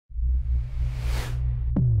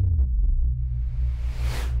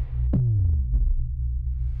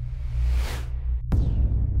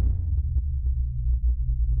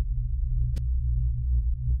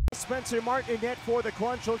Spencer Martin in net for the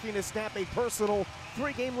Crunch, looking to snap a personal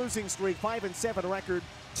 3-game losing streak, 5-7 record,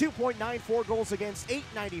 2.94 goals against,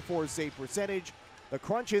 .894 save percentage. The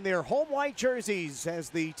Crunch in their home white jerseys as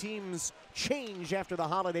the teams change after the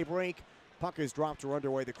holiday break. Puck is dropped or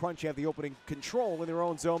underway. The Crunch have the opening control in their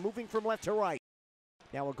own zone, moving from left to right.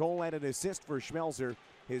 Now a goal and an assist for Schmelzer.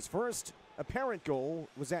 His first apparent goal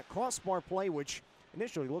was that crossbar play, which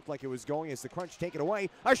initially looked like it was going as the Crunch take it away.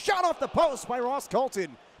 A shot off the post by Ross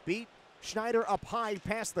Colton. Beat Schneider up high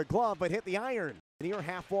past the glove, but hit the iron. Near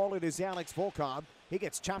half wall, it is Alex Volkov. He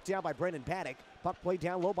gets chopped down by Brendan Paddock. Puck played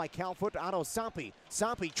down low by Calfoot to Otto Sampi.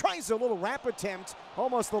 Sampi tries a little wrap attempt,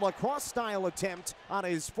 almost a lacrosse style attempt on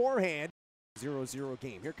his forehand. 0-0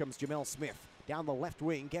 game. Here comes Jamel Smith. Down the left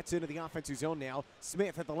wing, gets into the offensive zone now.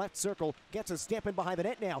 Smith at the left circle, gets a step in behind the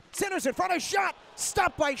net now. Centers in front, a shot!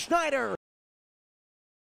 Stopped by Schneider!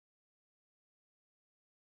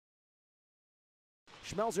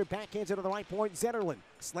 Schmelzer backhands into the right point. Zetterlund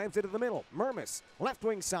slams it to the middle. Mermis, left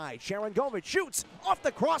wing side. Sharangovich shoots off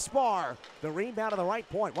the crossbar. The rebound to the right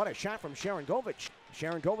point. What a shot from Sharangovich.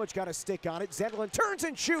 Sharangovich got a stick on it. Zetterlund turns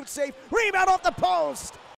and shoots. Safe. Rebound off the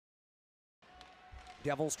post.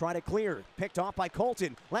 Devils try to clear. Picked off by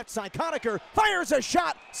Colton. Left side, Conacher fires a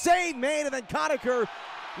shot. Save made, and then Conacher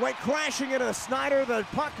went crashing into Snyder. The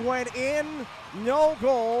puck went in. No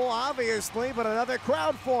goal, obviously, but another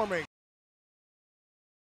crowd forming.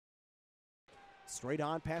 Straight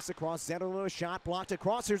on, pass across, Zetterlund, a shot, blocked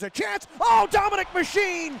across, here's a chance, oh, Dominic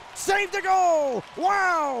Machine, saved a goal,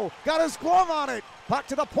 wow, got his glove on it, puck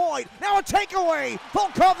to the point, now a takeaway,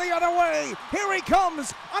 Volkov the other way, here he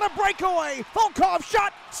comes, on a breakaway, Volkov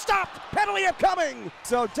shot, stopped, penalty upcoming.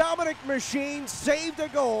 So Dominic Machine saved a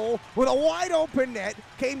goal with a wide open net,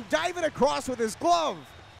 came diving across with his glove.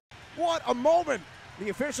 What a moment. The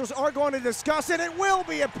officials are going to discuss it, it will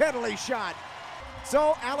be a penalty shot.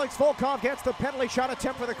 So Alex Volkov gets the penalty shot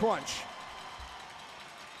attempt for the Crunch.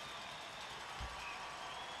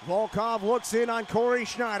 Volkov looks in on Corey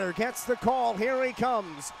Schneider, gets the call, here he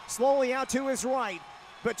comes. Slowly out to his right,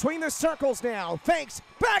 between the circles now, fakes,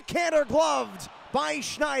 backhander gloved by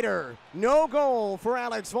Schneider. No goal for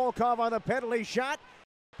Alex Volkov on the penalty shot.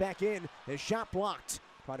 Back in, his shot blocked.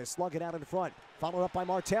 Try to slug it out in front. Followed up by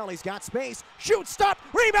Martel. He's got space. Shoot, stop,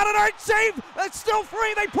 rebound, and art save. It's still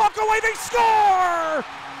free. They puck away. They score!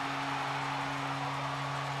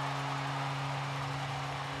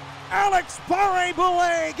 Alex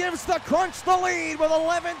Barre-Boulet gives the Crunch the lead with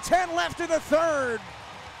 11:10 left in the third.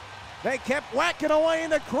 They kept whacking away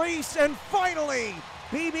in the crease, and finally,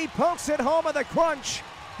 BB pokes it home, and the Crunch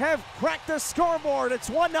have cracked the scoreboard. It's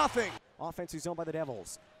 1-0. Offensive zone by the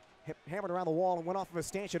Devils. Hammered around the wall and went off of a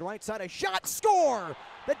stanchion right side. A shot, score!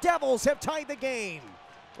 The Devils have tied the game.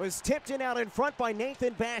 Was tipped in out in front by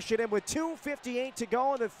Nathan Bastian, and with 2:58 to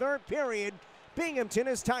go in the third period, Binghamton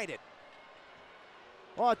has tied it.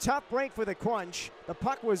 Well, a tough break for the Crunch. The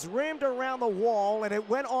puck was rimmed around the wall, and it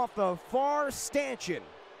went off the far stanchion.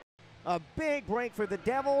 A big break for the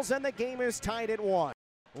Devils, and the game is tied at 1.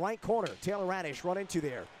 Right corner, Taylor Radish run into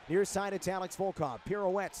there. Near side, it's Alex Volkov.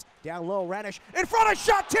 Pirouettes, down low, Radish in front, a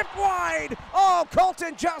shot tipped wide! Oh,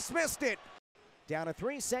 Colton just missed it! Down to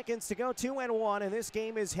 3 seconds to go, 2-1, and this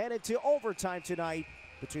game is headed to overtime tonight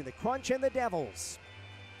between the Crunch and the Devils.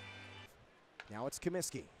 Now it's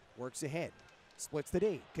Comiskey, works ahead, splits the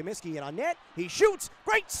D. Comiskey in on net, he shoots,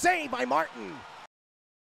 great save by Martin!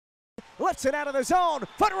 Lifts it out of the zone,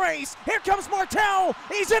 foot race, here comes Martel,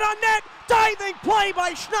 he's in on net, diving play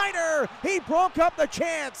by Schneider, he broke up the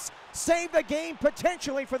chance, saved the game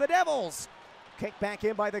potentially for the Devils. Kicked back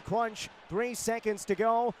in by the Crunch, 3 seconds to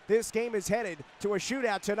go, this game is headed to a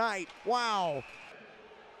shootout tonight, wow.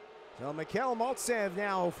 So Mikhail Maltsev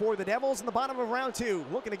now for the Devils in the bottom of round 2,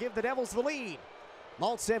 looking to give the Devils the lead.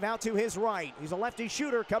 Maltsev out to his right, he's a lefty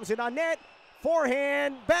shooter, comes in on net,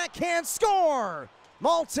 forehand, backhand, score!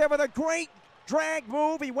 Maltsev with a great drag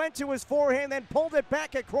move. He went to his forehand, then pulled it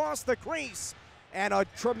back across the crease. And a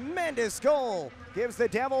tremendous goal gives the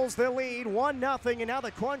Devils the lead, 1-0. And now the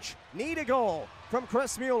Crunch need a goal from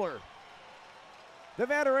Chris Mueller. The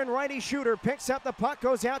veteran righty shooter picks up the puck,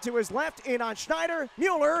 goes out to his left, in on Schneider.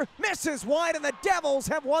 Mueller misses wide, and the Devils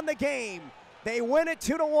have won the game. They win it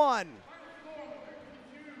 2-1.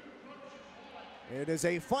 It is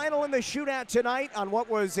a final in the shootout tonight on what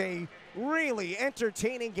was a really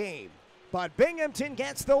entertaining game. But Binghamton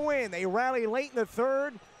gets the win. They rally late in the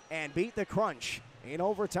third and beat the Crunch in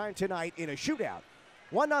overtime tonight in a shootout.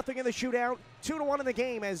 1-0 in the shootout, 2-1 in the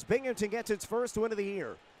game as Binghamton gets its first win of the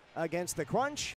year against the Crunch.